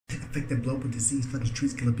Infected blood with disease, flooding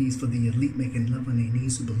streets, killer bees for the elite, making love on their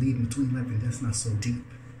knees who believe in between life and death's not so deep.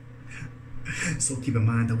 So keep in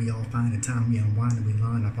mind that we all find in time we unwind and we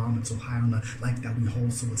line our vomit so high on the life that we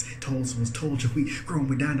hold. So it's told you we growing,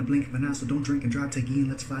 we're down to blink of an eye. So don't drink and drive, take in,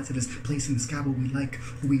 let's fly to this place in the sky where we like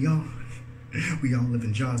who we are. We all live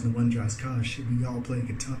in jars, no one drives cars, shit, we all play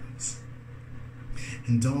guitars.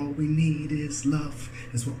 And all we need is love,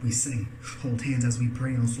 is what we sing. Hold hands as we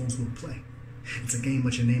pray, on souls will play. It's a game,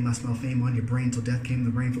 but your name, I smell fame on your brain. Till death came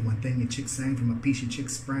the rain for one thing. Your chick sang from a piece, your chick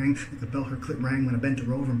sprang. Like a bell, her clip rang when I bent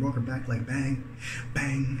her over and broke her back like bang,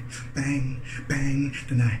 bang, bang, bang.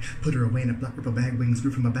 Then I put her away in a black ripple bag. Wings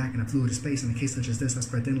grew from my back and I flew to space. In a case such as this, I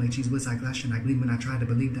spread thin like cheese whiz. I glass and I gleam when I try to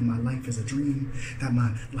believe that my life is a dream. That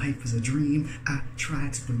my life is a dream. I try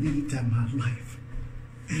to believe that my life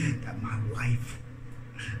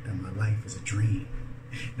is a dream.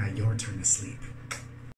 Now your turn to sleep.